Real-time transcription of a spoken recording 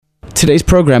Today's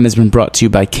program has been brought to you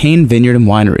by Cane Vineyard and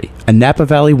Winery, a Napa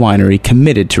Valley winery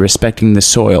committed to respecting the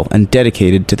soil and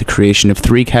dedicated to the creation of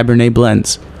 3 Cabernet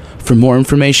blends. For more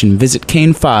information, visit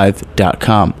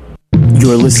cane5.com.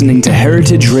 You're listening to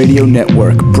Heritage Radio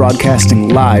Network, broadcasting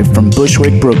live from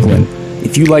Bushwick, Brooklyn.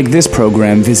 If you like this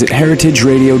program, visit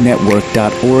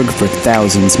heritageradionetwork.org for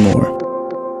thousands more.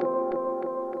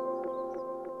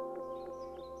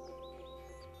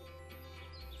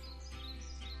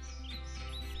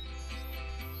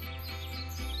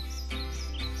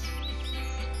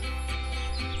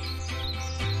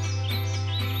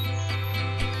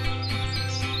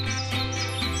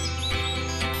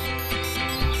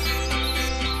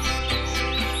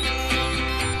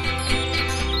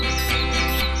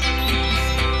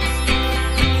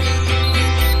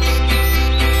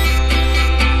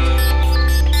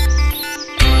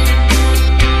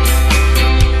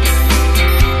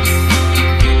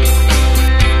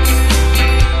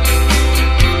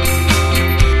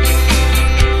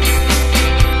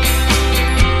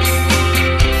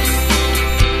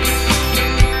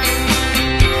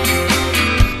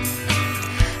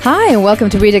 Welcome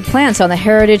to We Dig Plants on the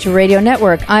Heritage Radio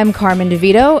Network. I'm Carmen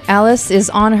DeVito. Alice is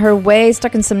on her way,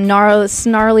 stuck in some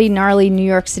gnarly New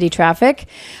York City traffic.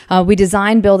 We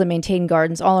design, build, and maintain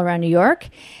gardens all around New York.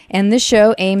 And this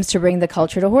show aims to bring the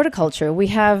culture to horticulture. We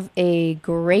have a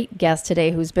great guest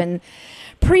today who's been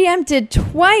preempted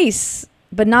twice,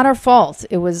 but not our fault.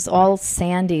 It was all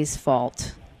Sandy's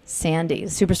fault.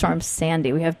 Superstorm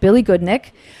Sandy. We have Billy Goodnick,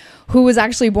 who was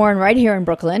actually born right here in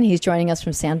Brooklyn. He's joining us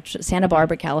from Santa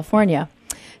Barbara, California.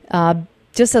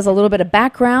 Just as a little bit of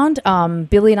background,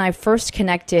 Billy and I first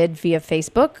connected via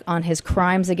Facebook on his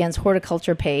Crimes Against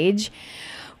Horticulture page,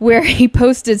 where he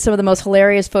posted some of the most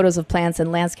hilarious photos of plants and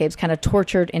landscapes kind of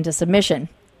tortured into submission.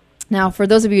 Now, for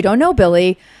those of you who don't know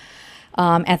Billy,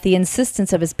 at the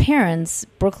insistence of his parents,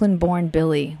 Brooklyn-born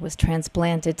Billy was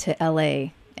transplanted to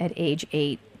L.A. at age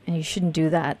 8. And you shouldn't do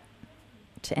that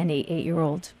to any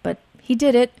 8-year-old, but he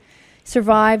did it,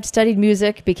 survived, studied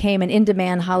music, became an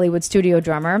in-demand Hollywood studio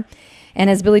drummer, and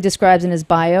as Billy describes in his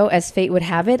bio, as fate would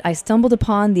have it, I stumbled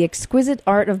upon the exquisite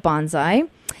art of bonsai,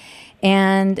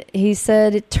 and he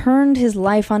said it turned his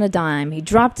life on a dime. He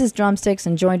dropped his drumsticks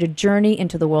and joined a journey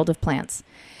into the world of plants.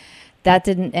 That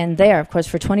didn't end there. Of course,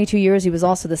 for 22 years, he was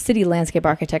also the city landscape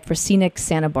architect for scenic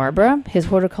Santa Barbara. His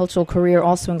horticultural career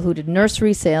also included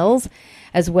nursery sales,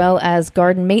 as well as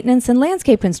garden maintenance and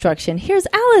landscape construction. Here's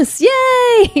Alice.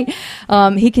 Yay!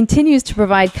 He continues to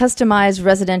provide customized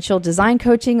residential design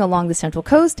coaching along the Central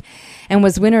Coast and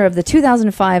was winner of the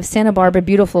 2005 Santa Barbara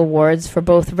Beautiful Awards for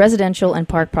both residential and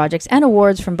park projects and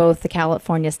awards from both the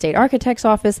California State Architect's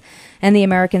Office and the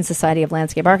American Society of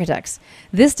Landscape Architects.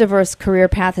 This diverse career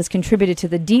path has contributed to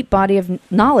the deep body of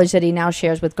knowledge that he now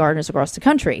shares with gardeners across the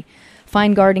country.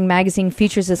 Fine Gardening magazine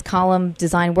features his column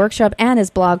Design Workshop and his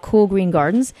blog Cool Green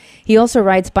Gardens. He also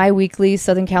writes bi-weekly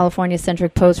Southern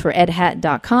California-centric posts for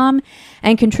edhat.com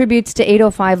and contributes to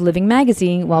 805 Living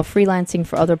magazine while freelancing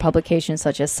for other publications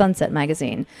such as Sunset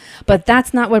magazine. But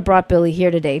that's not what brought Billy here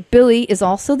today. Billy is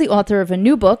also the author of a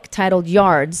new book titled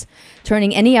Yards,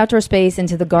 Turning Any Outdoor Space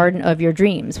into the Garden of Your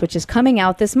Dreams, which is coming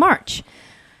out this March.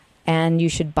 And you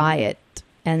should buy it.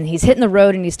 And he's hitting the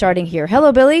road and he's starting here.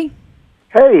 Hello, Billy.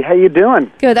 Hey, how you doing?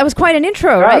 Good. That was quite an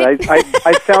intro, God, right?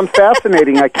 I sound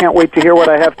fascinating. I can't wait to hear what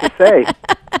I have to say.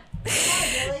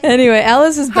 Anyway,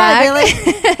 Alice is back. Hi, Billy.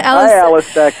 Hi,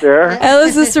 Alice back there.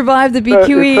 Alice has survived the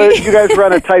BQE. So you guys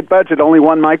run a tight budget, only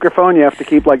one microphone. You have to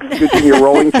keep, like, scooching your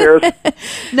rolling chairs.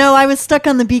 No, I was stuck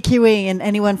on the BQE, and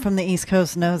anyone from the East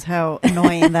Coast knows how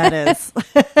annoying that is.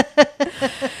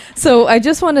 So I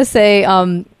just want to say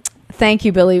thank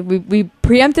you, Billy. We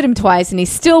preempted him twice, and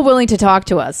he's still willing to talk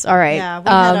to us. All right. Yeah, we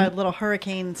had a little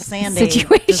Hurricane Sandy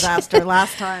disaster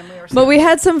last time. But we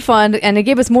had some fun, and it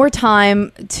gave us more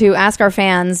time to ask our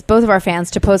fans, both of our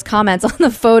fans, to post comments on the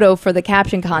photo for the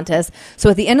caption contest. So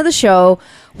at the end of the show,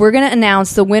 we're going to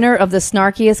announce the winner of the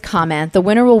snarkiest comment. The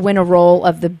winner will win a roll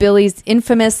of the Billy's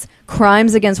infamous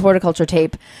Crimes Against Horticulture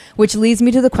tape, which leads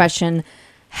me to the question,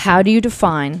 how do you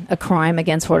define a crime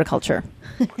against horticulture?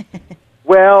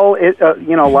 Well,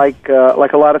 like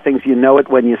a lot of things, you know it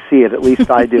when you see it. At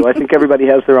least I do. I think everybody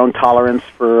has their own tolerance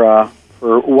for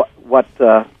what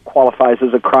qualifies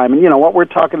as a crime. And, what we're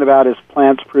talking about is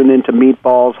plants pruned into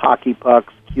meatballs, hockey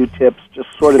pucks, Q-tips, just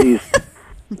sort of these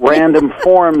random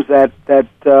forms that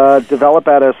develop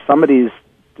out of somebody's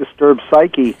disturbed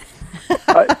psyche.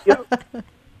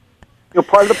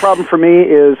 Part of the problem for me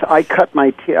is I cut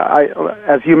my teeth.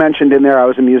 As you mentioned in there, I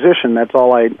was a musician. That's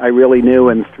all I really knew.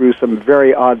 And through some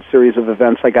very odd series of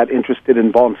events, I got interested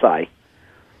in bonsai.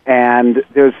 And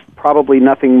there's probably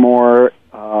nothing more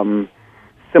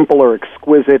simple or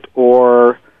exquisite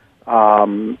or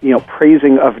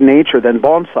praising of nature than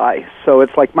bonsai. So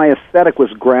it's like my aesthetic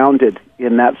was grounded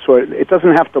in that sort of, it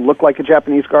doesn't have to look like a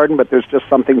Japanese garden, but there's just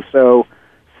something so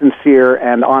sincere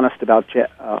and honest about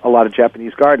a lot of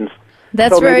Japanese gardens.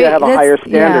 That's so maybe I have a higher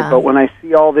standard, yeah. But when I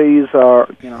see all these,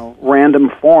 random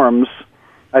forms,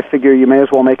 I figure you may as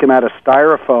well make them out of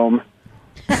styrofoam,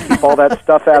 keep all that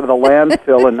stuff out of the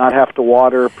landfill and not have to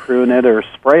water, prune it, or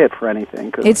spray it for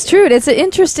anything. It's true. It's an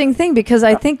interesting thing because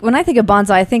I think when I think of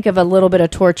bonsai, I think of a little bit of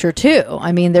torture too.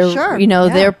 I mean, they're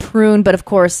they're pruned, but of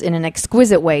course in an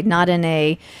exquisite way, not in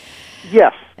a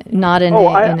I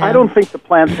don't think the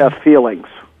plants have feelings.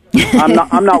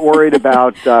 I'm not worried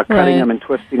about cutting them and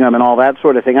twisting them and all that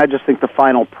sort of thing. I just think the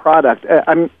final product.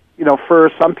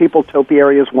 For some people,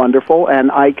 topiary is wonderful,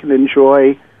 and I can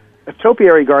enjoy a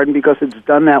topiary garden because it's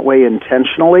done that way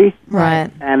intentionally,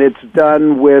 right? And it's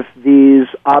done with these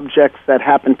objects that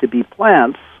happen to be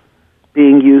plants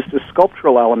being used as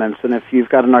sculptural elements. And if you've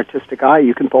got an artistic eye,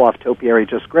 you can pull off topiary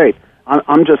just great.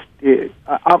 I'm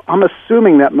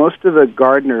assuming that most of the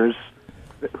gardeners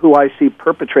who I see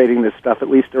perpetrating this stuff, at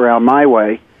least around my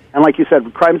way, and like you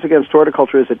said, Crimes Against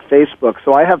Horticulture is at Facebook,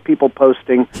 so I have people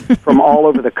posting from all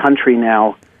over the country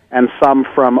now, and some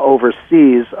from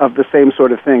overseas of the same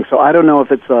sort of thing. So I don't know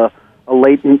if it's a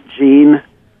latent gene.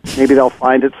 Maybe they'll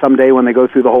find it someday when they go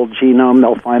through the whole genome.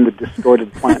 They'll find the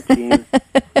distorted plant gene.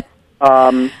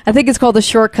 I think it's called the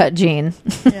shortcut gene.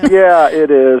 Yeah, it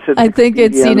is. I think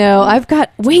it's,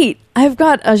 I've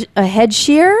got a head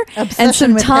shear and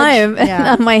some time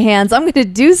on my hands. I'm going to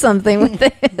do something with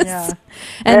this. Yeah.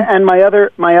 And my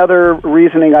other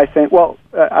reasoning, I think,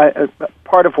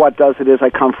 part of what does it is I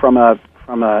come from a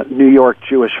New York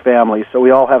Jewish family, so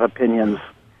we all have opinions.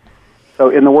 So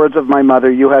in the words of my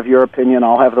mother, you have your opinion,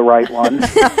 I'll have the right one.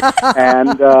 And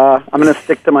I'm going to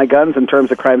stick to my guns in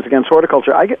terms of Crimes Against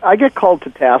Horticulture. I get called to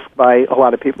task by a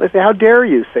lot of people. They say, how dare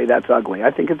you say that's ugly?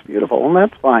 I think it's beautiful, and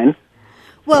that's fine.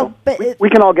 Well, so but we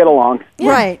can all get along.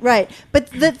 Yeah. Right. But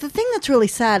the thing that's really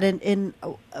sad, in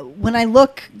when I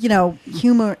look,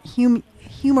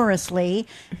 humorously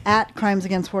at Crimes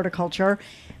Against Horticulture,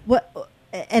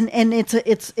 and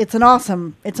it's an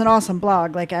awesome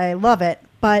blog. Like, I love it,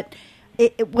 but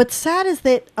what's sad is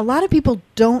that a lot of people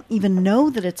don't even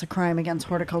know that it's a crime against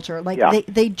horticulture. Like,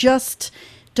 they just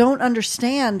don't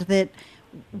understand that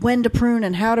when to prune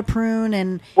and how to prune,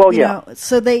 and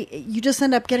so you just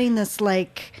end up getting this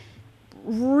like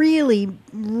really,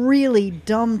 really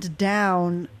dumbed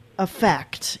down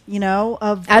effect,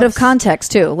 of out of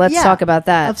context too. Let's talk about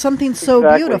that. Of something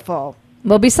so beautiful.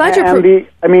 Well, besides you've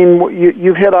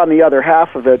hit on the other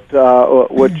half of it,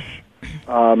 which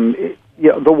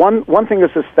the one thing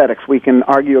is aesthetics. We can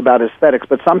argue about aesthetics,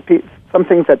 but some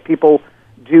things that people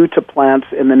do to plants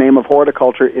in the name of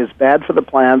horticulture is bad for the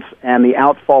plants, and the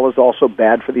outfall is also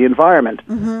bad for the environment,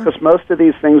 because most of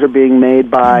these things are being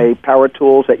made by power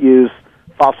tools that use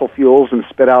fossil fuels and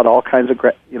spit out all kinds of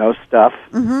stuff.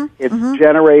 It's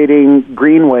generating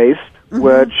green waste,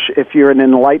 which if you're in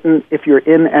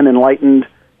an enlightened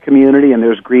community and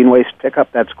there's green waste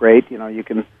pickup, that's great. You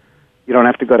don't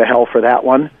have to go to hell for that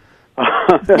one.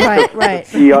 Right.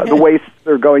 The wastes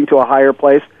are going to a higher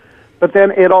place. But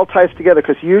then it all ties together,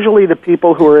 because usually the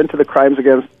people who are into the crimes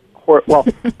against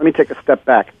let me take a step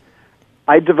back.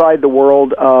 I divide the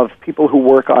world of people who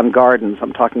work on gardens,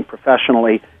 I'm talking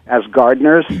professionally, as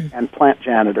gardeners and plant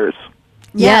janitors.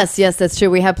 Yes, that's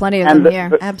true. We have plenty of them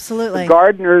here. Absolutely. The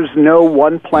gardeners know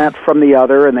one plant from the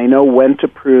other, and they know when to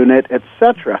prune it,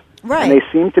 etc. Right. And they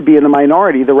seem to be in the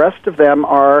minority. The rest of them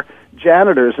are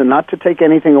janitors, and not to take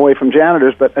anything away from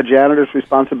janitors, but a janitor's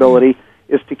responsibility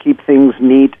is to keep things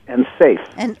neat and safe.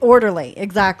 And orderly,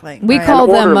 exactly. We call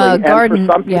them garden. And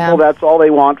for some people, that's all they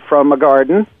want from a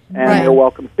garden, and they're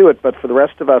welcome to it. But for the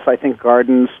rest of us, I think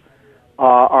gardens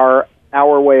are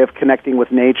our way of connecting with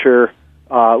nature,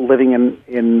 living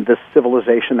in the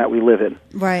civilization that we live in.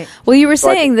 Right. Well, you were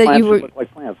saying that you were look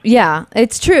like plants. Yeah,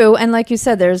 it's true, and like you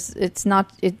said,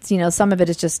 some of it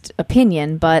is just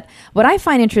opinion. But what I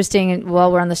find interesting,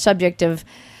 while we're on the subject of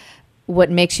what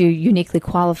makes you uniquely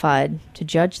qualified to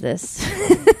judge this,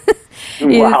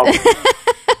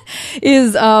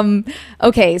 is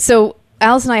okay. So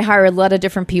Alice and I hire a lot of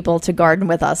different people to garden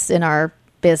with us in our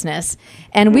business,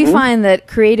 and we find that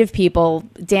creative people,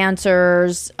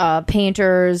 dancers,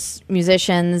 painters,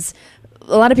 musicians,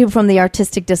 a lot of people from the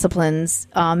artistic disciplines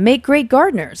make great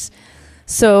gardeners.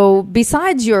 So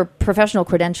besides your professional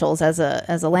credentials as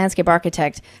a landscape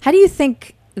architect, how do you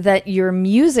think that your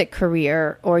music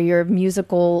career or your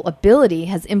musical ability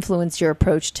has influenced your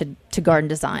approach to garden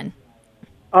design?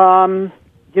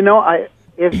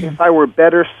 It's if I were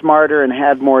better, smarter, and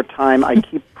had more time, I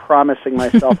keep promising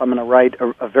myself I'm going to write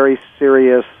a very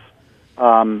serious,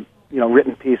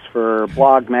 written piece for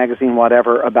blog, magazine,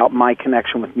 whatever, about my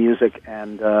connection with music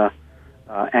and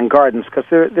gardens, because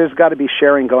there's got to be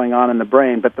sharing going on in the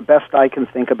brain. But the best I can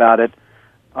think about it,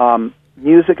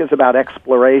 music is about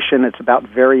exploration. It's about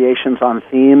variations on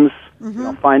themes,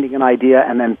 finding an idea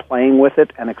and then playing with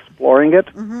it and exploring it.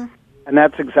 Mm-hmm. And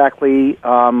that's exactly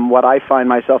what I find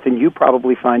myself, and you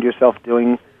probably find yourself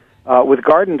doing with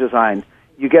garden design.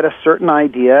 You get a certain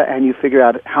idea, and you figure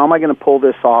out, how am I going to pull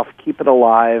this off, keep it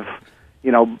alive,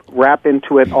 wrap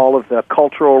into it all of the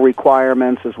cultural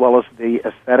requirements as well as the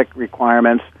aesthetic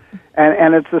requirements.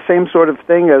 And it's the same sort of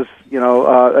thing as,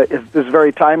 it's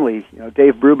very timely.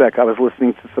 Dave Brubeck, I was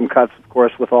listening to some cuts, of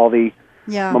course, with all the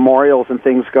memorials and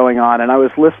things going on, and I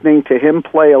was listening to him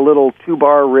play a little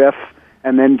two-bar riff,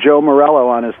 and then Joe Morello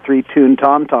on his 3-tune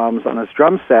tom-toms on his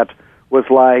drum set was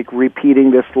like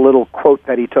repeating this little quote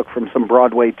that he took from some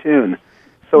Broadway tune.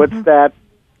 So it's that,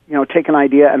 take an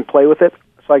idea and play with it.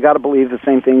 So I got to believe the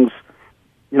same things,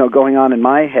 going on in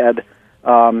my head.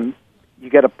 You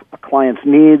get a client's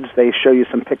needs. They show you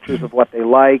some pictures of what they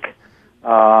like.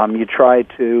 You try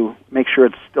to make sure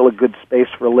it's still a good space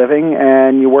for living,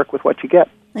 and you work with what you get.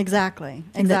 Exactly.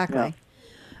 Yeah.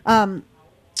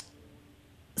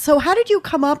 So how did you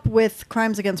come up with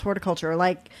Crimes Against Horticulture?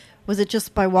 Was it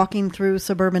just by walking through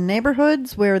suburban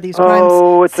neighborhoods where these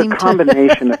crimes it's a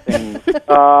combination of things.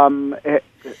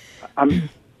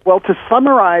 Well, to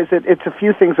summarize it, it's a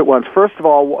few things at once. First of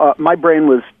all, my brain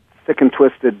was sick and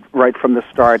twisted right from the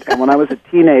start. And when I was a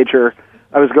teenager,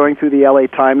 I was going through the LA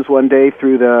Times one day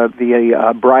through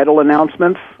the bridal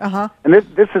announcements. Uh-huh. And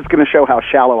this is going to show how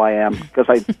shallow I am, because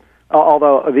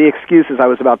although the excuse is I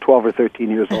was about 12 or 13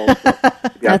 years old. So,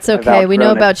 that's okay. We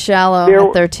know about shallow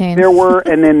at 13. There were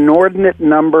an inordinate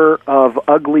number of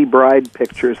ugly bride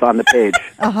pictures on the page.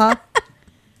 Uh-huh.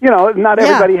 Not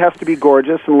everybody has to be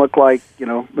gorgeous and look like,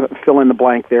 fill in the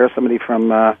blank there, somebody from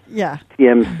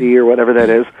TMC or whatever that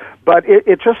is. But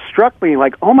it just struck me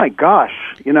like, oh my gosh,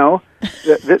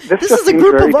 this is a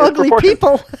group of ugly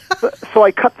people. So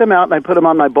I cut them out and I put them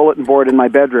on my bulletin board in my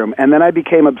bedroom. And then I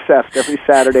became obsessed. Every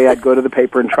Saturday I'd go to the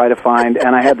paper and try to find,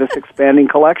 and I had this expanding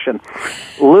collection.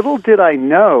 Little did I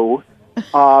know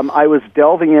I was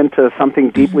delving into something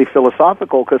deeply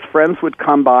philosophical, because friends would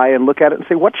come by and look at it and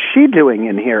say, what's she doing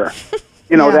in here?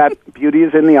 That beauty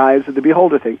is in the eyes of the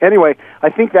beholder thing. Anyway, I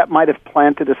think that might have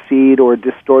planted a seed or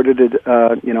distorted it,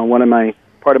 part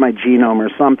of my genome or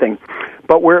something.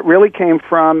 But where it really came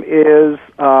from is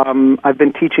I've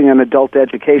been teaching an adult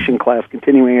education class,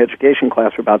 continuing education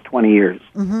class, for about 20 years.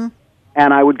 Mm-hmm.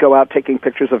 And I would go out taking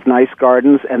pictures of nice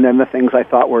gardens, and then the things I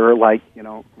thought were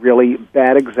really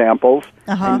bad examples,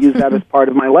 and use that as part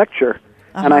of my lecture.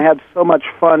 Uh-huh. And I had so much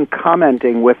fun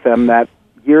commenting with them that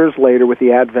years later, with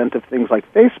the advent of things like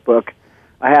Facebook,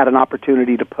 I had an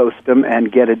opportunity to post them and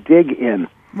get a dig in.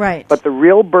 Right. But the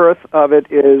real birth of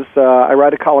it is I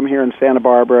write a column here in Santa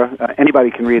Barbara.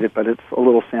 Anybody can read it, but it's a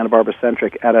little Santa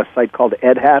Barbara-centric, at a site called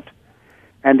EdHat.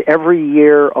 And every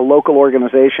year, a local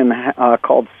organization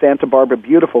called Santa Barbara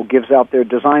Beautiful gives out their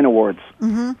design awards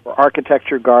for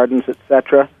architecture, gardens,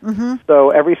 etc. Mm-hmm. So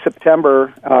every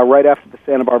September, right after the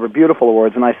Santa Barbara Beautiful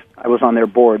Awards, and I was on their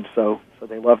board, so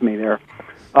they love me there,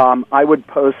 I would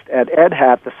post at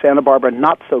EdHat the Santa Barbara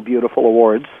Not So Beautiful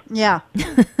Awards. Yeah.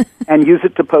 And use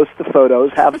it to post the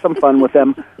photos, have some fun with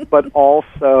them, but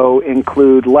also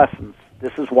include lessons.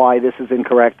 This is why this is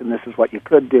incorrect, and this is what you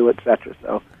could do, etc.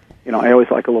 So, I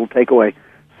always like a little takeaway.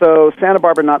 So Santa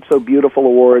Barbara Not So Beautiful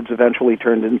Awards eventually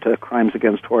turned into Crimes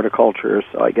Against Horticulture,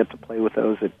 so I get to play with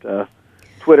those at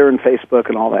Twitter and Facebook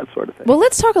and all that sort of thing. Well,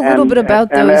 let's talk a little bit about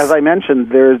those. And as I mentioned,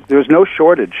 there's no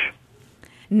shortage.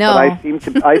 No.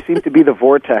 But I seem to be the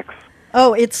vortex.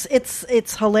 Oh, it's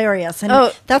hilarious,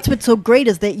 and that's what's so great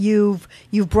is that you've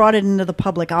brought it into the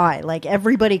public eye. Like,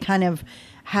 everybody kind of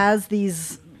has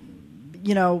these,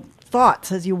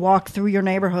 thoughts as you walk through your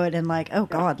neighborhood, and like, oh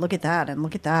God, look at that, and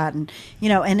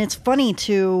and it's funny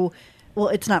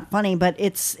it's not funny, but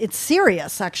it's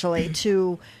serious actually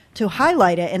to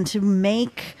highlight it and to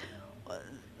make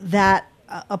that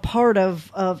a part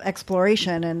of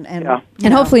exploration and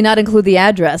hopefully not include the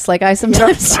address like I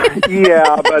sometimes do.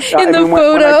 Yeah, but in the photo.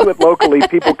 When I do it locally,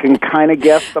 people can kind of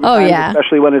guess sometimes,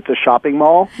 especially when it's a shopping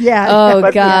mall. Yeah. Oh,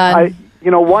 but God.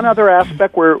 One other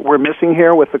aspect we're missing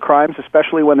here with the crimes,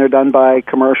 especially when they're done by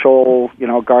commercial,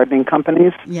 gardening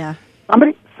companies. Yeah.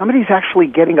 Somebody's actually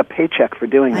getting a paycheck for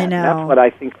doing that. I know. And that's what I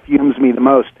think fumes me the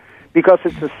most, because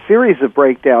it's a series of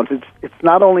breakdowns. It's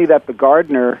not only that the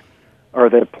gardener or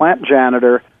the plant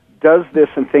janitor does this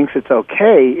and thinks it's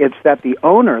okay. It's that the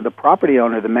owner, the property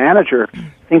owner, the manager,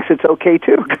 thinks it's okay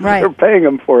too because Right. they're paying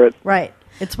them for it. Right.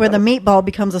 It's where the meatball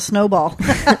becomes a snowball.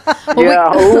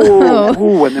 Yeah.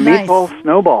 Ooh, when the Nice. meatballs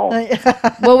snowball.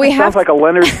 Well, we have Sounds like a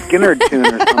Leonard Skinner tune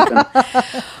or something.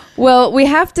 Well, we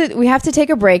have to take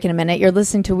a break in a minute. You're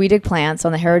listening to We Dig Plants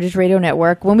on the Heritage Radio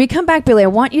Network. When we come back, Billy, I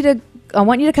want you to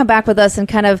come back with us and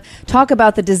kind of talk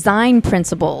about the design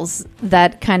principles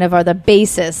that kind of are the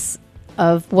basis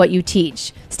of what you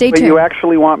teach. Stay But tuned. you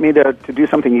actually want me to do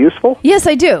something useful? Yes,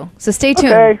 I do. So stay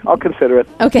tuned. Okay, I'll consider it.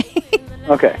 Okay.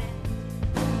 Okay.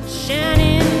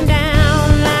 Shining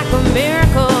down like a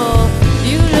miracle.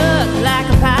 You look like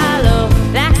Apollo,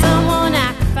 like someone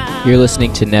I could follow. You're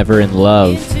listening to Never in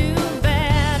Love Into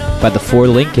battle. by the Four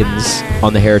Lincolns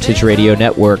on the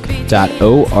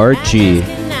heritageradionetwork.org.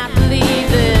 Cannot believe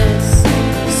this.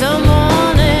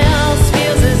 Someone else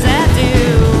feels as I do.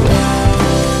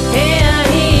 Here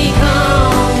he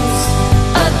comes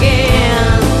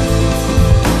again.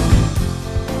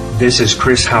 This is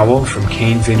Chris Howell from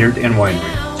Kane Vineyard and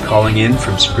Winery, calling in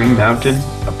from Spring Mountain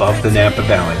above the Napa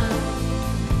Valley.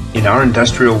 In our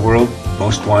industrial world,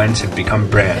 most wines have become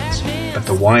brands, but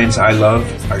the wines I love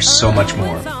are so much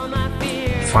more.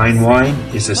 Fine wine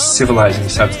is a civilizing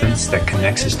substance that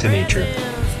connects us to nature.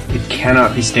 It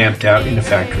cannot be stamped out in a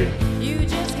factory.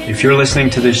 If you're listening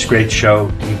to this great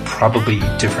show, you probably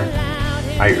eat different.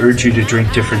 I urge you to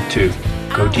drink different too.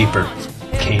 Go deeper.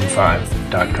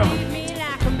 Kane5.com.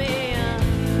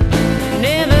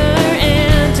 Never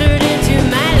entered into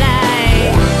my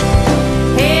life.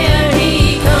 Here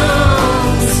he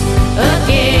comes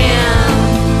again.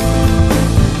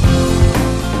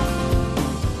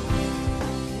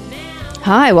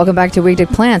 Hi, welcome back to We Dig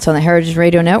Plants on the Heritage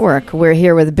Radio Network. We're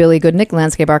here with Billy Goodnick,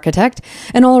 landscape architect,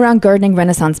 and all-around gardening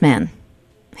renaissance man.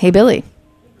 Hey, Billy.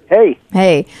 Hey.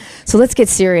 Hey. So let's get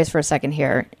serious for a second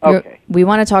here. Okay. We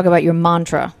want to talk about your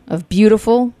mantra of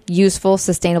beautiful, useful,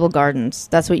 sustainable gardens.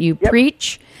 That's what you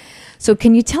preach. So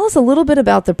can you tell us a little bit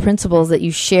about the principles that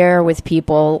you share with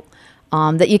people,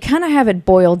 that you kind of have it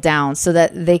boiled down so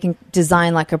that they can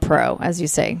design like a pro, as you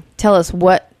say? Tell us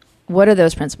what are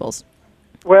those principles?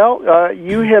 Well,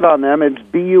 you hit on them. It's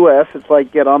BUS. It's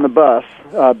like get on the bus.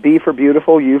 B for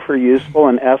beautiful, U for useful,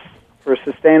 and S for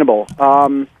sustainable.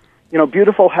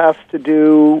 Beautiful has to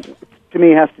do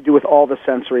with all the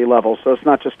sensory levels. So it's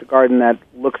not just a garden that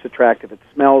looks attractive. It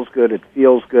smells good. It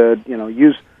feels good.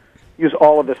 Use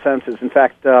all of the senses. In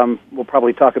fact, we'll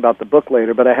probably talk about the book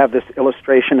later, but I have this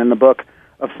illustration in the book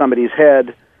of somebody's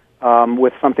head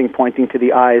with something pointing to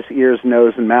the eyes, ears,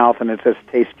 nose, and mouth, and it says,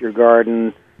 taste your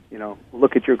garden,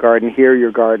 look at your garden, hear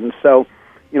your garden. So,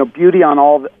 beauty on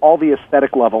all the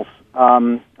aesthetic levels.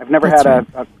 I've never That's had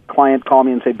a client call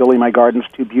me and say, Billy, my garden's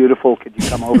too beautiful. Could you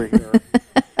come over here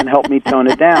and help me tone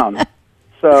it down?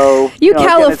 So, You again,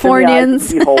 Californians.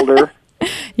 it's in the eyes of the beholder.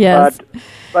 Yes.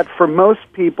 But for most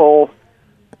people,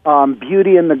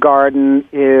 beauty in the garden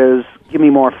is give me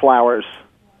more flowers.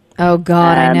 Oh,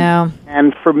 God, I know.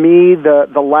 And for me,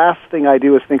 the last thing I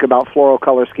do is think about floral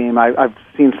color scheme. I've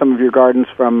seen some of your gardens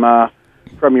from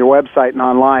your website and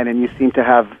online, and you seem to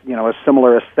have a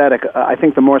similar aesthetic. I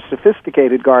think the more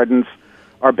sophisticated gardens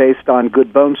are based on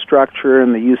good bone structure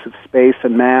and the use of space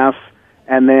and mass.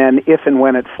 And then if and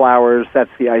when it flowers,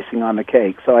 that's the icing on the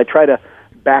cake. So I try to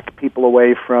back people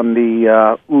away from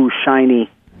the shiny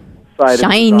side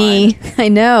Shiny. of design I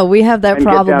know. We have that and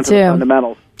problem, get down too. to the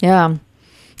fundamentals. Yeah.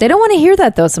 They don't want to hear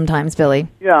that, though, sometimes, Billy.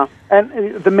 Yeah,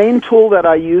 and the main tool that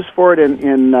I use for it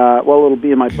it'll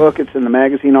be in my book, it's in the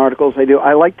magazine articles I do.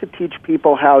 I like to teach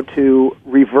people how to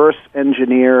reverse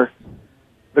engineer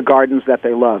the gardens that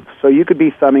they love. So you could be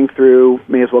thumbing through,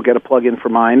 may as well get a plug-in for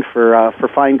mine, for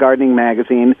Fine Gardening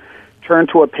magazine, turn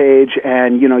to a page,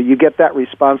 and, you get that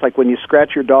response like when you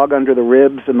scratch your dog under the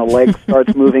ribs and the leg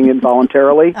starts moving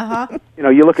involuntarily. Uh-huh.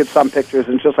 You look at some pictures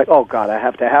and it's just like, oh, God, I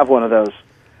have to have one of those.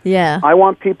 Yeah. I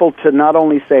want people to not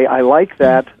only say, I like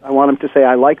that, I want them to say,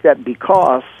 I like that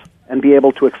because, and be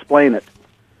able to explain it.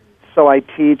 So I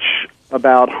teach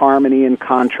about harmony and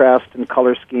contrast and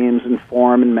color schemes and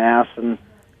form and mass and,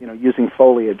 using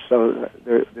foliage. So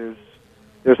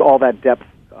there's all that depth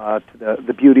to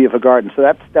the beauty of a garden. So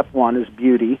that's step one is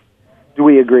beauty. Do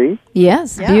we agree?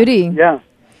 Yes, Yeah. beauty. Yeah.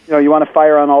 You want to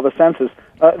fire on all the senses.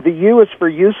 The U is for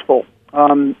useful.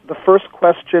 The first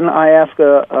question I ask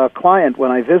a client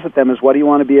when I visit them is, what do you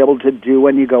want to be able to do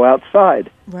when you go outside?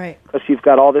 Right. Because you've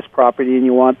got all this property and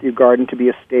you want your garden to be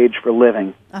a stage for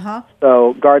living. Uh-huh.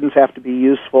 So gardens have to be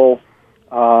useful.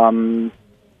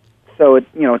 So it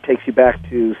takes you back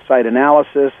to site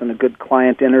analysis and a good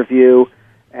client interview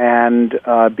and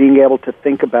being able to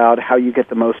think about how you get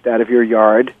the most out of your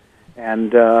yard.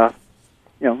 and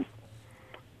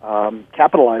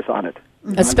capitalize on it.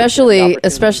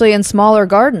 Especially in smaller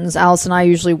gardens. Alice and I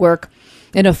usually work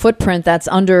in a footprint that's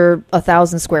under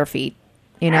 1,000 square feet.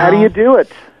 How do you do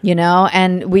it?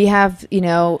 And we have,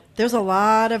 There's a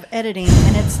lot of editing,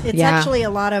 and it's actually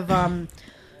a lot of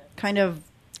kind of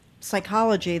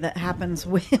psychology that happens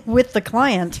with the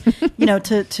client,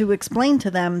 to explain to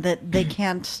them that they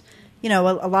can't, a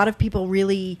lot of people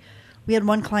really. We had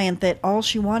one client that all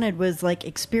she wanted was like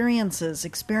experiences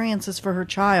for her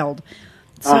child.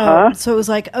 So it was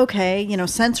like, okay,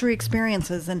 sensory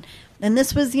experiences, and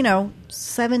this was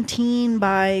 17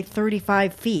 by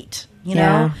 35 feet.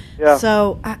 Yeah.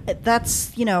 So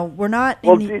that's we're not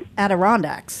in the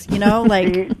Adirondacks.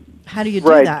 Like how do you do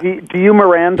that? Do you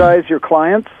Mirandize your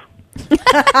clients?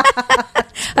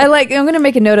 I'm going to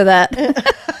make a note of that.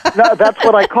 No, that's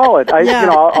what I call it.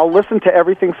 I'll listen to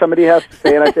everything somebody has to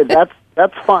say, and I said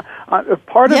that's fine.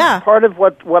 Part of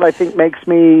what I think makes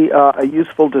me a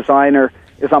useful designer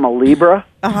is I'm a Libra,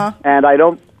 and I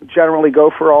don't generally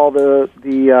go for all the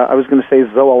I was going to say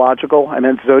zoological, I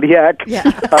meant zodiac. Yeah.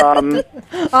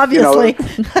 Obviously.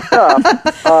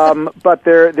 But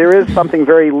there is something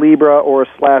very Libra or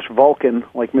 / Vulcan,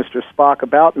 like Mr. Spock,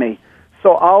 about me.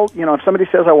 So I'll, if somebody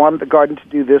says I want the garden to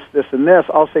do this, this, and this,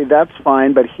 I'll say that's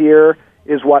fine, but here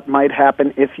is what might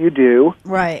happen if you do.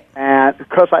 Right. And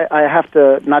because I have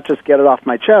to not just get it off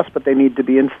my chest, but they need to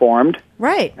be informed.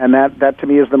 Right. And that to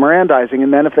me is the Mirandizing.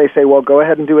 And then if they say, well, go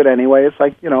ahead and do it anyway, it's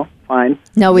like, fine.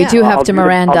 No, we do have to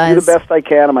Mirandize. I'll do the best I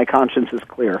can, and my conscience is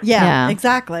clear. Yeah.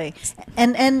 Exactly.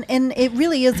 And it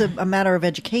really is a matter of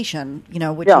education,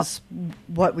 which is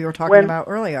what we were talking about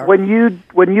earlier. When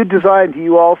you design, do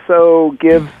you also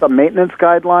give some maintenance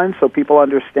guidelines so people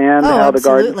understand how the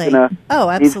garden's going to? Oh,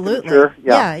 absolutely. Sure.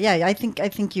 Yeah. I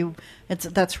think you.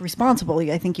 That's responsible.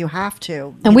 I think you have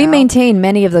to. And we maintain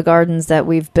many of the gardens that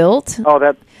we've built. Oh,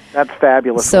 that's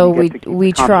fabulous. So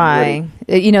we try.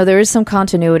 There is some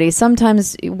continuity.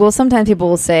 Sometimes people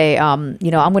will say, I'm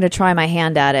going to try my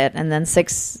hand at it, and then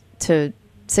 6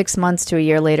 months to a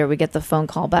year later, we get the phone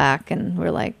call back, and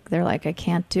they're like, I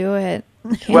can't do it.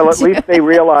 Well, at least they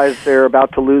realize they're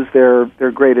about to lose their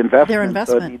great investment. Their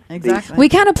investment, exactly. We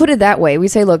kind of put it that way. We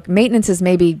say, look, maintenance is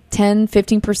maybe 10,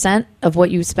 15% of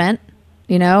what you spent.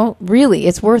 Really,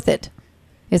 it's worth it.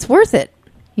 It's worth it.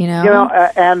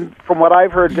 And from what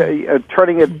I've heard,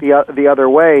 turning it the other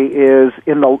way is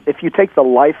if you take the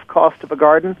life cost of a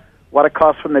garden, what it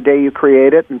costs from the day you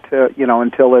create it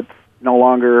until it's no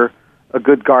longer a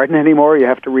good garden anymore, you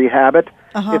have to rehab it.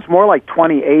 It's more like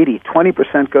 20-80.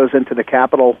 20% goes into the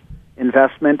capital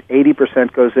investment,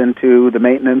 80% goes into the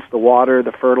maintenance, the water,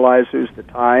 the fertilizers, the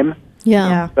time.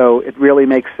 Yeah. So it really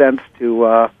makes sense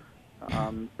to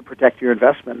protect your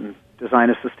investment and design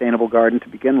a sustainable garden to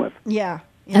begin with. Yeah.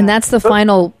 And that's the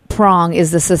final prong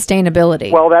is the sustainability.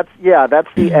 Well, that's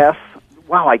the S.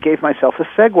 Wow, I gave myself a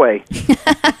segue.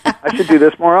 I should do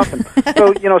this more often.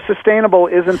 So, sustainable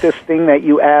isn't this thing that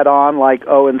you add on like,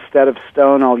 instead of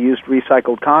stone, I'll use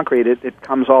recycled concrete. It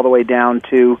comes all the way down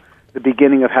to the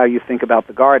beginning of how you think about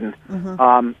the garden.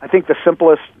 I think the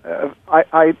simplest,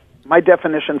 my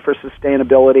definition for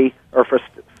sustainability or for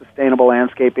sustainable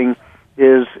landscaping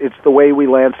is it's the way we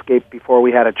landscape before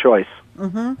we had a choice.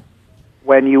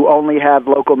 When you only had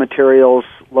local materials,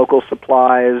 local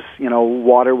supplies,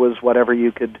 water was whatever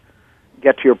you could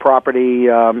get to your property,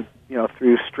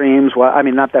 through streams. Well, I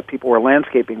mean, not that people were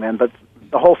landscaping then, but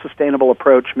the whole sustainable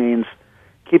approach means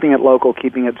keeping it local,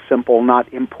 keeping it simple,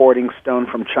 not importing stone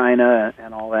from China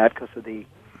and all that because of the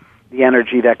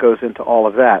energy that goes into all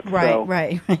of that.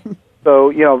 Right. So,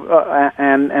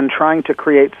 and trying to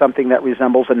create something that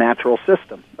resembles a natural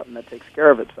system, something that takes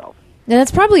care of itself. And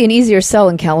it's probably an easier sell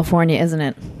in California, isn't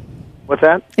it? What's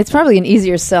that? It's probably an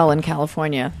easier sell in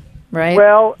California, right?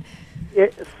 Well,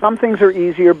 some things are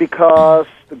easier because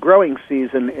the growing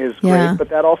season is great, but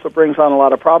that also brings on a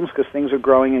lot of problems because things are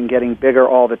growing and getting bigger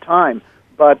all the time.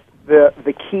 But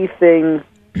the key thing,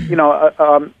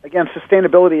 again,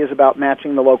 sustainability is about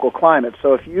matching the local climate.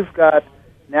 So if you've got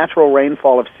natural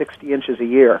rainfall of 60 inches a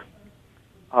year,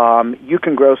 you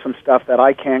can grow some stuff that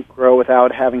I can't grow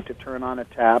without having to turn on a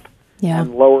tap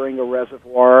and lowering a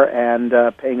reservoir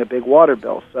and paying a big water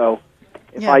bill. So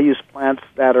if I use plants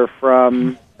that are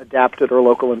from adapted or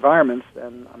local environments,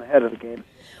 then I'm ahead of the game.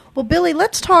 Well, Billy,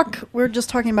 let's talk. We're just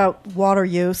talking about water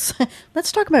use.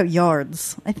 Let's talk about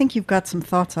yards. I think you've got some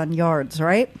thoughts on yards,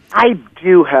 right? I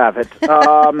do have it.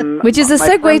 Which is a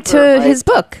segue to his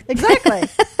book. Exactly.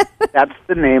 That's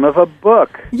the name of a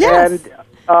book. Yes.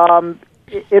 And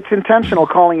it's intentional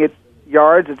calling it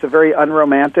yards. It's a very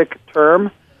unromantic term.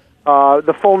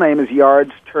 The full name is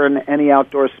Yards Turn Any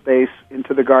Outdoor Space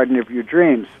into the Garden of Your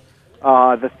Dreams.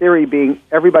 The theory being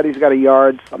everybody's got a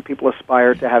yard. Some people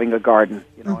aspire to having a garden,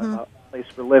 a place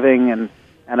for living and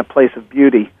a place of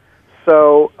beauty.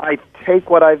 So I take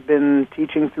what I've been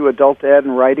teaching through adult ed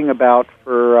and writing about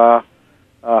for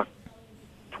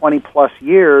 20-plus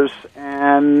years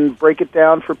and break it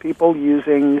down for people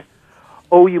using,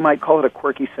 you might call it a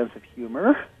quirky sense of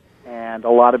humor and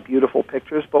a lot of beautiful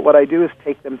pictures. But what I do is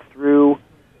take them through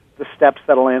the steps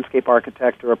that a landscape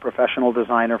architect or a professional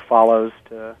designer follows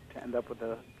to end up with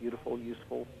a beautiful,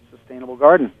 useful, sustainable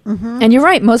garden. And you're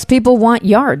right. Most people want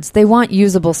yards. They want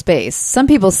usable space. Some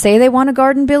people say they want a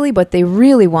garden, Billy, but they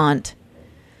really want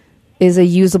is a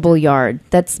usable yard.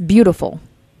 That's beautiful,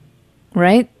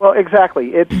 right? Well,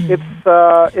 exactly. It's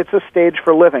a stage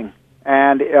for living,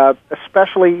 and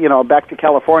especially back to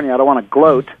California. I don't want to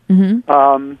gloat,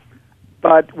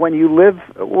 but when you live,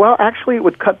 actually, it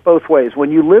would cut both ways.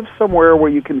 When you live somewhere where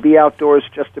you can be outdoors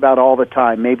just about all the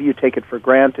time, maybe you take it for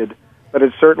granted, but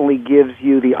it certainly gives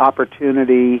you the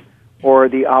opportunity or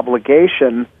the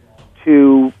obligation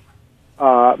to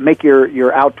make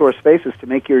your outdoor spaces, to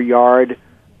make your yard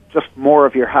just more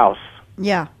of your house.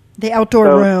 Yeah, the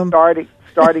outdoor room.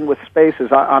 Starting with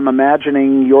spaces, I'm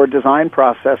imagining your design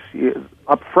process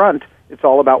up front. It's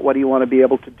all about what do you want to be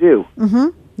able to do.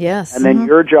 Yes. And then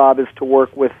your job is to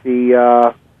work with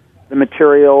the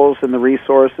materials and the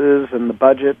resources and the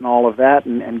budget and all of that,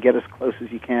 and get as close as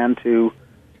you can to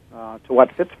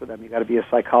what fits for them. You got to be a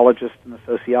psychologist and a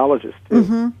sociologist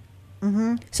too.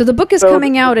 So the book is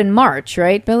coming out in March,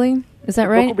 right, Billy? Is that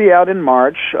right? The book will be out in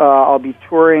March. I'll be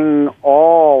touring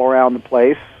all around the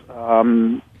place,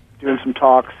 doing some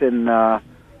talks in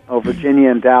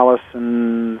Virginia and Dallas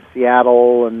and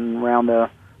Seattle and around the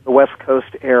West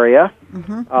Coast area.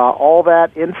 All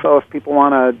that info, if people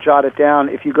want to jot it down,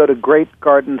 if you go to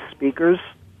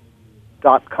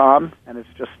greatgardenspeakers.com, and it's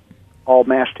just all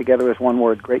mashed together as one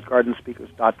word,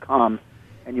 greatgardenspeakers.com,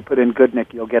 and you put in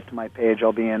Goodnick, you'll get to my page.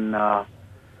 I'll be in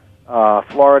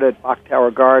Florida at Bach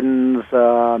Tower Gardens,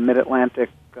 Mid-Atlantic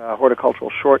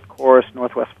Horticultural Short Course,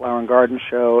 Northwest Flower and Garden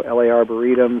Show, LA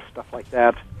Arboretum, stuff like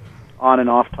that, on and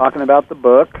off, talking about the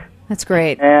book. That's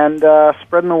great. And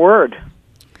spreading the word.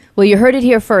 Well, you heard it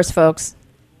here first, folks,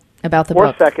 about the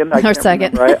book. Or second. I can't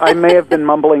remember. I may have been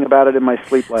mumbling about it in my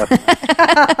sleep last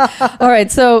night. All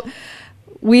right, so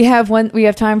we have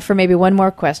time for maybe one more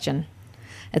question.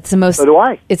 It's the most. So do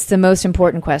I. It's the most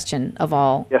important question of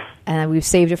all. Yes. And we've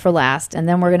saved it for last, and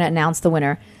then we're going to announce the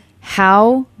winner.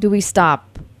 How do we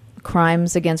stop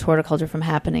crimes against horticulture from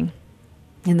happening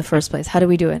in the first place? How do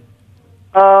we do it?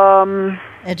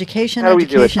 Education, How do we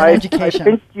do it? education.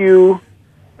 I think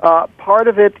part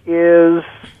of it is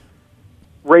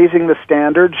raising the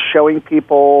standards, showing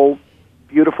people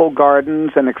beautiful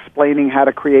gardens and explaining how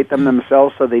to create them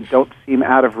themselves so they don't seem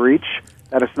out of reach.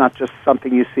 That it's not just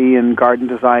something you see in Garden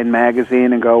Design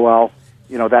magazine and go,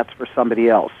 that's for somebody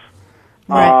else.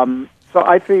 Right. So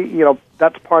I think,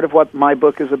 that's part of what my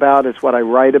book is about. It's what I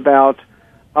write about.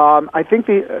 I think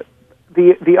the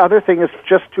other thing is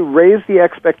just to raise the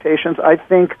expectations. I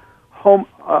think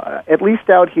at least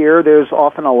out here, there's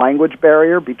often a language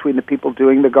barrier between the people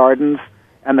doing the gardens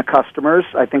and the customers.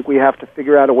 I think we have to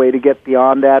figure out a way to get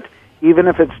beyond that, even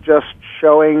if it's just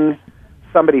showing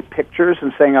somebody pictures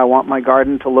and saying, I want my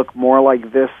garden to look more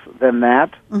like this than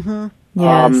that.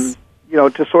 Yes.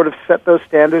 To sort of set those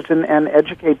standards and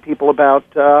educate people about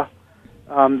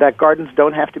that gardens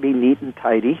don't have to be neat and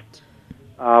tidy.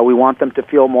 We want them to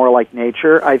feel more like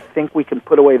nature. I think we can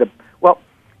put away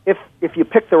if you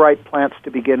pick the right plants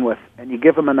to begin with and you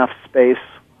give them enough space,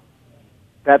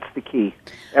 that's the key.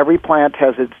 Every plant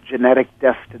has its genetic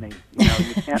destiny.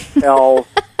 You can't tell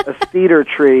a cedar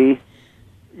tree.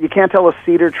 You can't tell a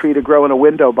cedar tree to grow in a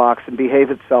window box and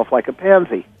behave itself like a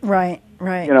pansy. Right.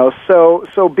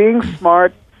 So being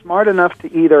smart enough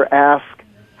to either ask,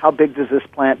 how big does this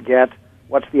plant get?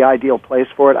 What's the ideal place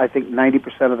for it? I think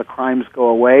 90% of the crimes go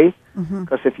away,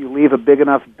 because if you leave a big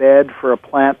enough bed for a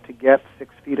plant to get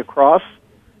 6 feet across,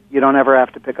 you don't ever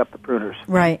have to pick up the pruners.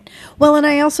 Right. Well, and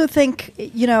I also think,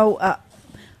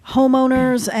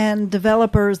 homeowners and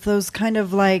developers, those kind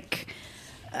of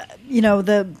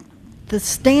the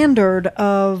standard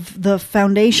of the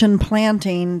foundation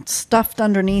planting stuffed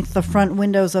underneath the front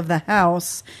windows of the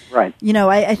house. Right.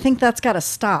 I think that's got to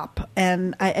stop.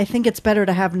 And I think it's better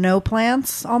to have no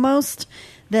plants almost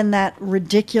than that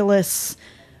ridiculous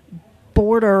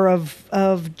border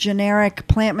of generic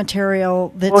plant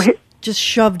material that's just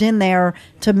shoved in there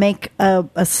to make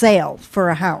a sale for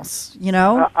a house. You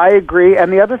know. I agree.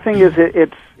 And the other thing is,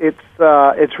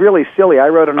 it's really silly. I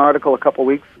wrote an article a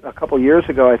couple years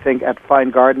ago, I think, at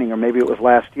Fine Gardening, or maybe it was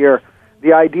last year.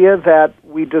 The idea that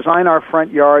we design our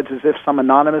front yards as if some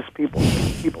anonymous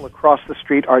people across the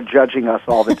street are judging us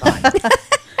all the time.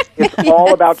 It's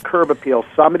all about curb appeal.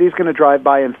 Somebody's going to drive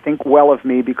by and think well of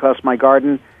me because my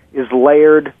garden is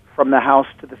layered from the house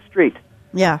to the street.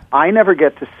 Yeah. I never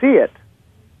get to see it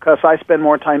because I spend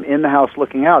more time in the house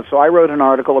looking out. So I wrote an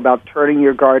article about turning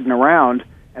your garden around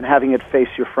and having it face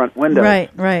your front window.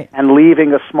 Right. And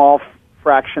leaving a small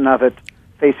fraction of it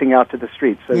facing out to the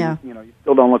street, so you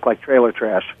still don't look like trailer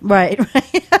trash. Right.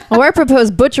 Or I propose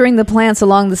butchering the plants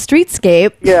along the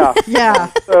streetscape.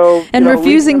 Yeah. So and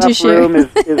refusing to share. Room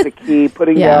is a key.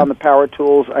 Putting down the power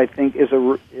tools, I think, is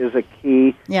a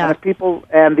key. Yeah.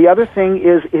 And the other thing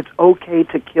is, it's okay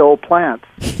to kill plants.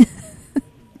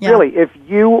 Yeah. Really, if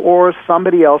you or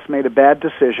somebody else made a bad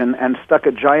decision and stuck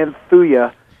a giant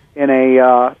thuya in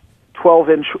a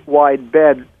 12-inch wide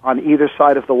bed on either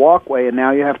side of the walkway, and now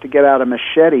you have to get out a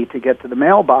machete to get to the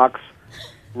mailbox,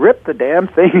 rip the damn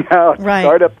thing out,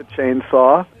 start up the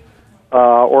chainsaw,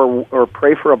 or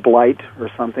pray for a blight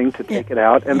or something to take it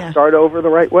out, and start over the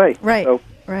right way. Right. So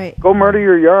Right. go murder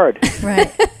your yard.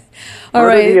 Right. All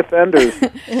Murder right. the offenders.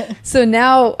 So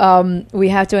now we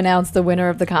have to announce the winner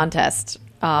of the contest.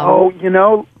 I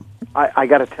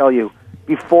got to tell you,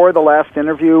 before the last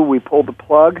interview, we pulled the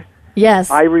plug.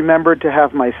 Yes. I remembered to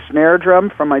have my snare drum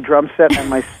from my drum set and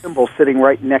my cymbal sitting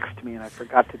right next to me, and I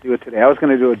forgot to do it today. I was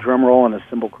going to do a drum roll and a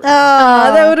cymbal crack.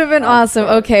 that would have been awesome.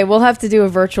 Okay, we'll have to do a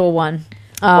virtual one.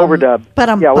 Overdub. But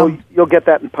you'll get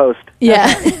that in post.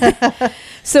 Yeah.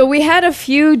 So we had a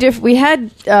few we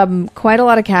had quite a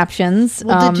lot of captions.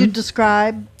 Well, did you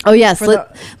describe? Oh yes,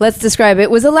 let's describe it.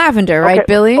 It was a lavender, right,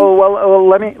 Billy? Oh well,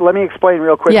 let me explain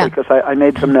real quickly because I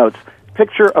made some notes.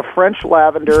 Picture a French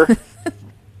lavender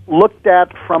looked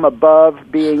at from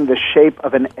above being the shape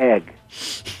of an egg.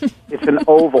 It's an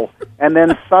oval, and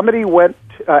then somebody went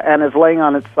and is laying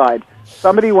on its side.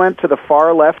 Somebody went to the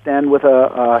far left end with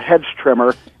a hedge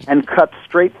trimmer and cut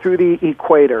straight through the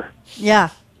equator. Yeah.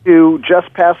 To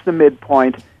just past the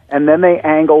midpoint, and then they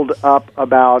angled up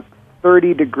about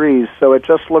 30 degrees, so it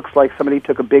just looks like somebody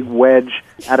took a big wedge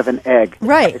out of an egg.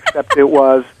 Right. Except it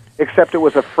was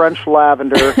a French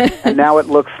lavender, and now it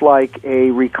looks like a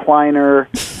recliner,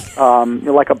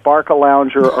 like a Barca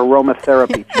Lounger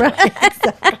aromatherapy. Right.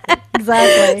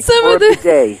 Exactly. Some or of the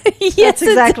day. yes, That's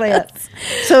exactly it.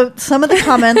 So some of the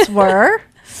comments were,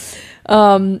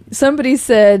 somebody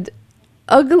said,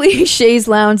 ugly chaise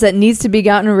lounge that needs to be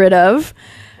gotten rid of.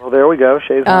 Well, there we go.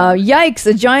 Yikes,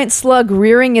 a giant slug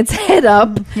rearing its head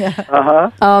up.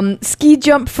 Yeah. Ski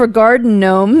jump for garden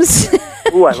gnomes.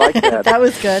 Ooh, I like that. That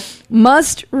was good.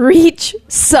 Must reach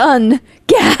sun.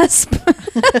 Gasp.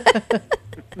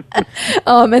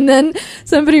 And then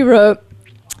somebody wrote,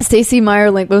 Stacy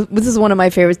Meyerlink, this is one of my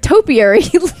favorites, topiary,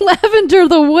 lavender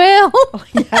the whale.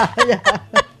 Yeah.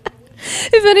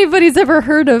 If anybody's ever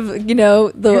heard of, the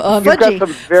You've got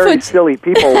some very silly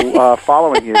people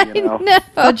following you. No.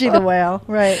 Fudgy the whale,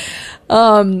 right?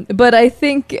 But I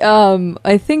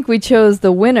think we chose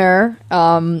the winner.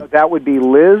 That would be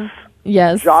Liz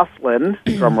Yes. Jocelyn,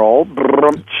 drum roll,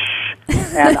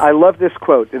 and I love this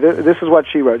quote. This is what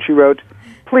she wrote. She wrote,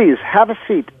 "Please have a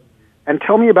seat and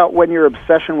tell me about when your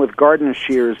obsession with garden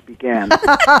shears began."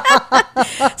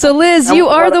 So, Liz, you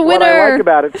are the winner. What I like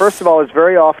about it, first of all, it's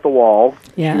very off the wall.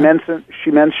 Yeah. She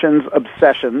mentions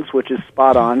obsessions, which is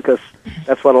spot on because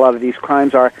that's what a lot of these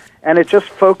crimes are. And it just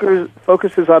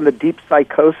focuses on the deep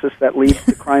psychosis that leads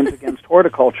to crimes against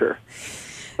horticulture.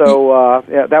 So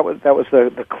that was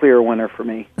the clear winner for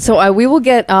me. So we will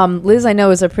get Liz. I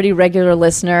know is a pretty regular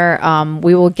listener.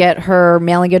 We will get her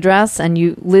mailing address, and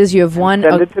Liz, you have one.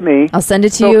 Send it to me. I'll send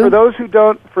it to so you. For those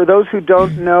who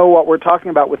don't know what we're talking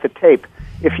about with the tape,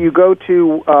 if you go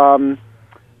to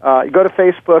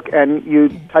Facebook and you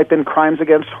type in "Crimes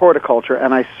Against Horticulture,"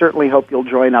 and I certainly hope you'll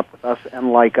join up with us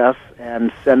and like us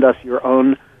and send us your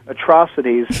own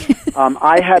atrocities.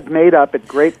 I had made up at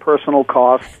great personal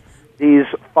cost these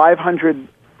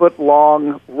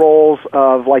 500-foot-long rolls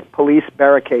of like police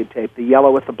barricade tape, the yellow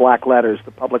with the black letters,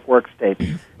 the public works tape,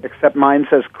 except mine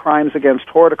says Crimes Against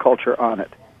Horticulture on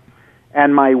it.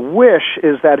 And my wish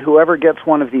is that whoever gets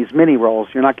one of these mini rolls,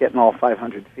 you're not getting all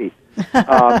 500 feet,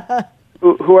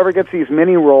 whoever gets these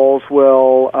mini rolls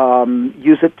will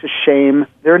use it to shame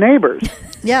their neighbors.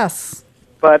 Yes.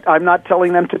 But I'm not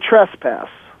telling them to trespass.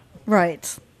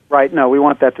 Right. Right. No, we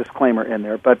want that disclaimer in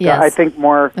there. But Yes. I think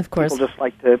more Of course. people just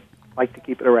like to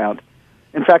keep it around.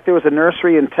 In fact, there was a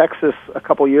nursery in Texas a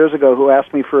couple years ago who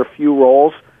asked me for a few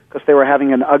rolls because they were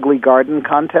having an ugly garden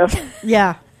contest.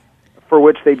 Yeah. For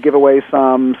which they'd give away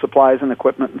some supplies and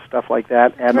equipment and stuff like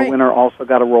that. And Great. the winner also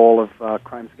got a roll of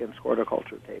Crimes Against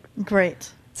Horticulture tape.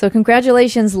 Great. So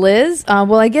congratulations, Liz.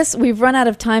 Well, I guess we've run out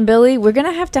of time, Billy. We're going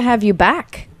to have you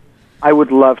back I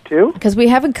would love to. because we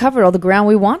haven't covered all the ground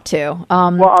we want to.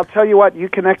 Well, I'll tell you what. You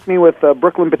connect me with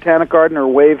Brooklyn Botanic Garden or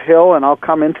Wave Hill, and I'll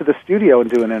come into the studio and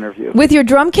do an interview. With your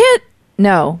drum kit?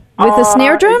 No. With the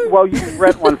snare drum? Well, you can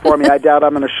rent one for me. I doubt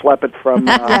I'm going to schlep it from...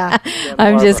 Yeah.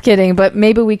 I'm just kidding, but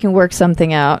maybe we can work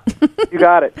something out. You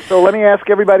got it. So let me ask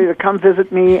everybody to come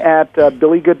visit me at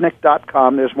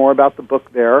billygoodnick.com. There's more about the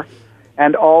book there.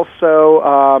 And also,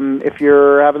 if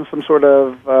you're having some sort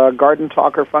of garden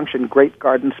talk or function,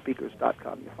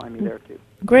 greatgardenspeakers.com. You'll find me there, too.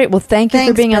 Great. Well, thank you for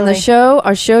Thanks, being on the Billy. show.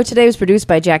 Our show today was produced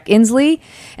by Jack Inslee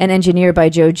and engineered by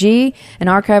Joe G. An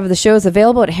archive of the show is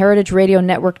available at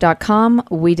heritageradionetwork.com.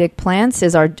 We Dig Plants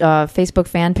is our Facebook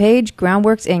fan page.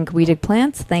 Groundworks Inc. We Dig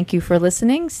Plants. Thank you for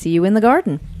listening. See you in the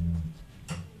garden.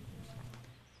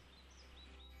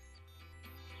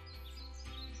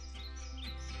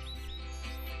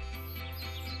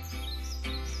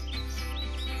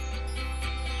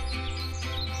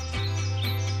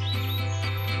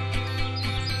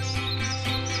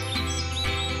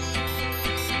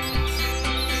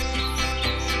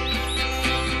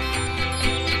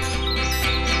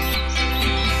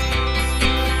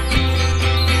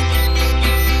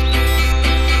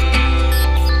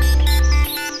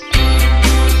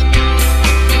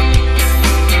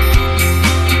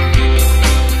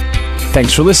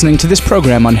 Thanks for listening to this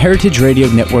program on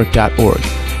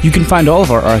heritageradionetwork.org. You can find all of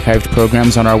our archived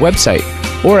programs on our website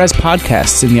or as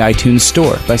podcasts in the iTunes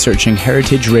Store by searching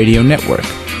Heritage Radio Network.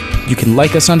 You can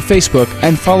like us on Facebook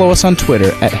and follow us on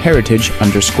Twitter at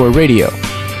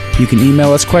heritage_radio. You can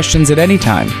email us questions at any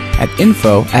time at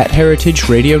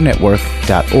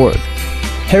info@heritageradionetwork.org.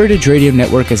 Heritage Radio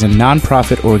Network is a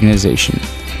non-profit organization.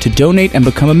 To donate and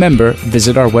become a member,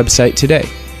 visit our website today.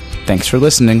 Thanks for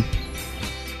listening.